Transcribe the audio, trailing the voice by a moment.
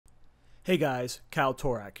Hey guys, Cal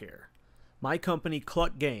Torak here. My company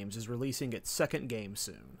Cluck Games is releasing its second game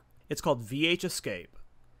soon. It's called VHScape.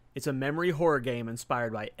 It's a memory horror game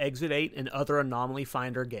inspired by Exit 8 and other anomaly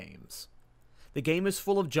finder games. The game is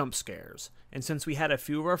full of jump scares, and since we had a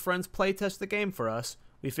few of our friends playtest the game for us,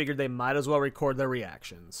 we figured they might as well record their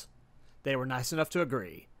reactions. They were nice enough to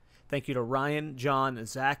agree. Thank you to Ryan, John,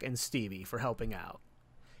 Zach, and Stevie for helping out.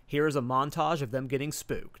 Here is a montage of them getting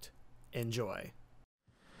spooked. Enjoy.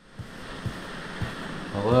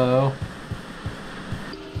 Hello?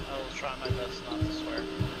 I will try my best not to swear.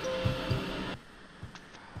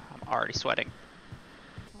 I'm already sweating.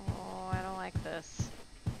 Oh, I don't like this.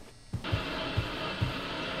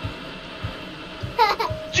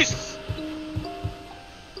 Jesus!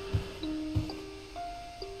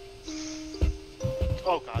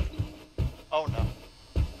 Oh god. Oh no.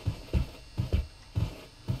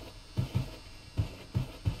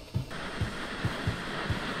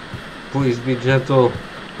 Please be gentle.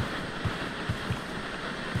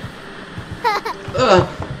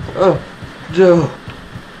 Joe.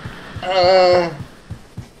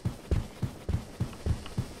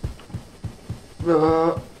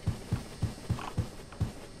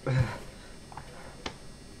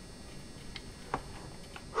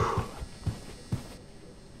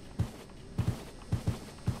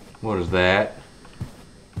 What is that?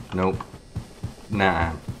 Nope.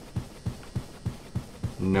 Nah.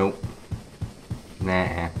 Nope. Nah.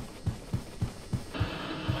 My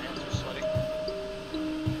hands are sweaty.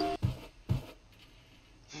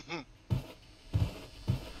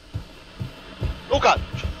 Oh god!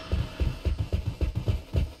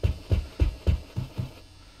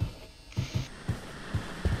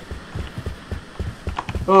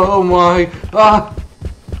 Oh my! Ah!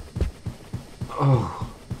 Oh.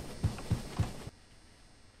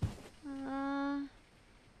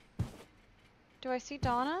 Do I see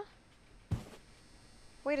Donna?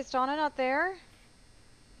 Wait, is Donna not there?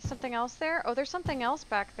 Is something else there? Oh, there's something else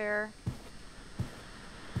back there.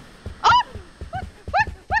 Oh!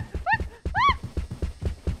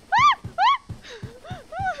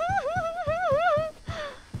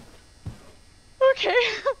 Okay.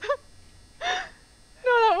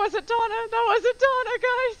 No, that wasn't Donna. That wasn't Donna,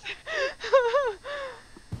 guys.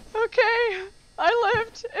 Okay. I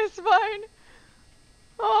lived. It's fine.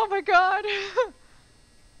 Oh my god.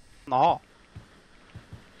 No.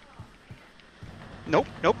 Nope,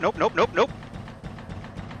 nope, nope, nope, nope, nope.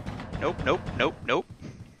 Nope, nope, nope, nope.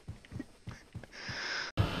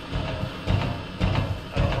 I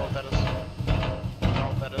don't know what that is. I don't know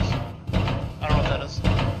what that is. I don't know what that is.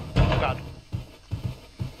 Oh god.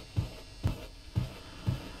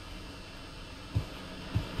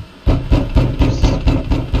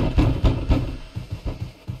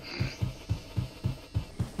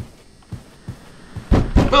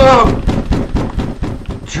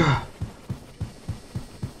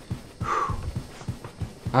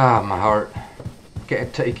 Ah, my heart.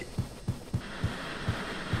 Can't take it.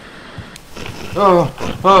 Oh.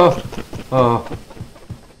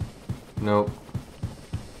 Nope.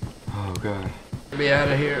 Oh, God. Get me out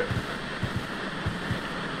of here.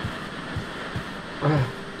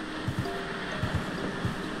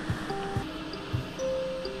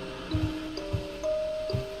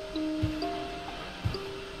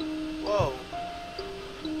 Whoa.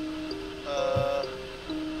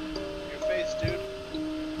 Your face, dude.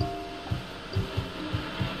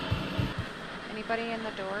 Anybody in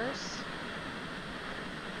the doors?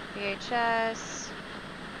 VHS.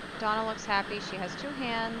 Donna looks happy. She has two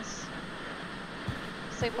hands.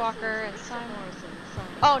 Sleepwalker and Simon.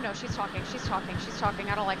 Oh no, she's talking. She's talking. She's talking.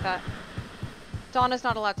 I don't like that. Donna's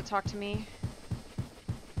not allowed to talk to me.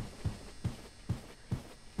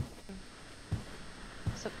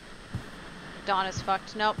 So Donna's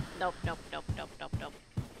fucked. Nope. Nope. Nope. Nope. Nope. Nope. Nope.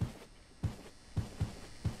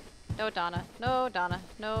 No Donna. No Donna.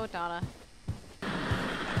 No Donna.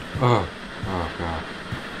 Oh, God.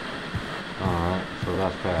 Alright, so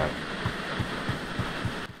that's bad.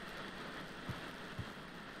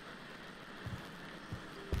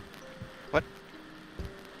 What?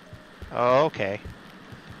 Oh, okay.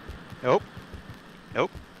 Nope.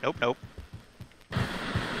 Nope. Nope. Nope.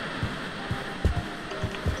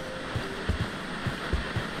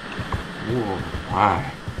 Ooh,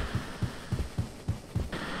 my.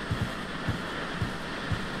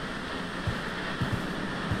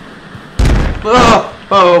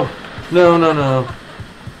 Oh! No.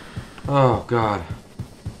 Oh, God.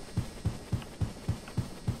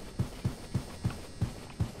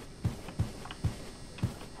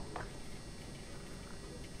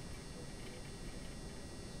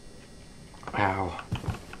 Ow.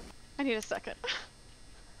 I need a second.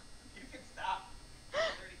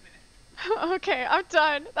 Okay, I'm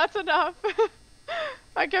done. That's enough.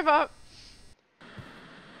 I give up.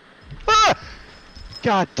 Ah!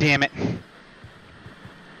 God damn it.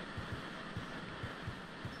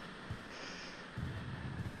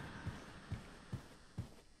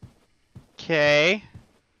 Okay.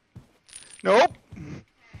 Nope.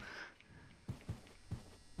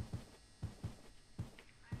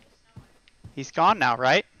 He's gone now,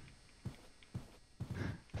 right?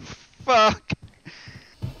 Fuck.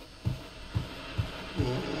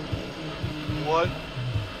 What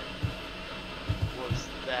was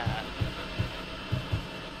that?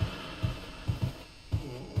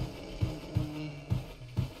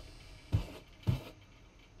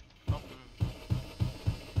 Oh,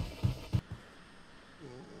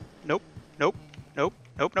 Nope. Nope. Nope.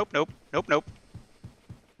 Nope. Nope. Nope. Nope. Nope.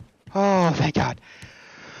 Oh, thank God.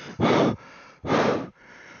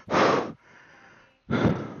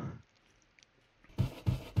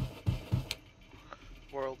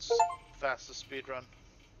 world's fastest speedrun.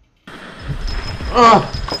 Oh!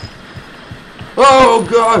 Oh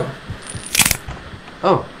god!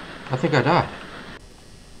 Oh, I think I died.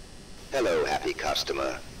 Hello, happy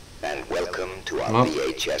customer, and welcome to our Nope.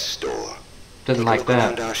 VHS store. Didn't Take like a look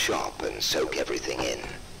around that. our shop and soak everything in.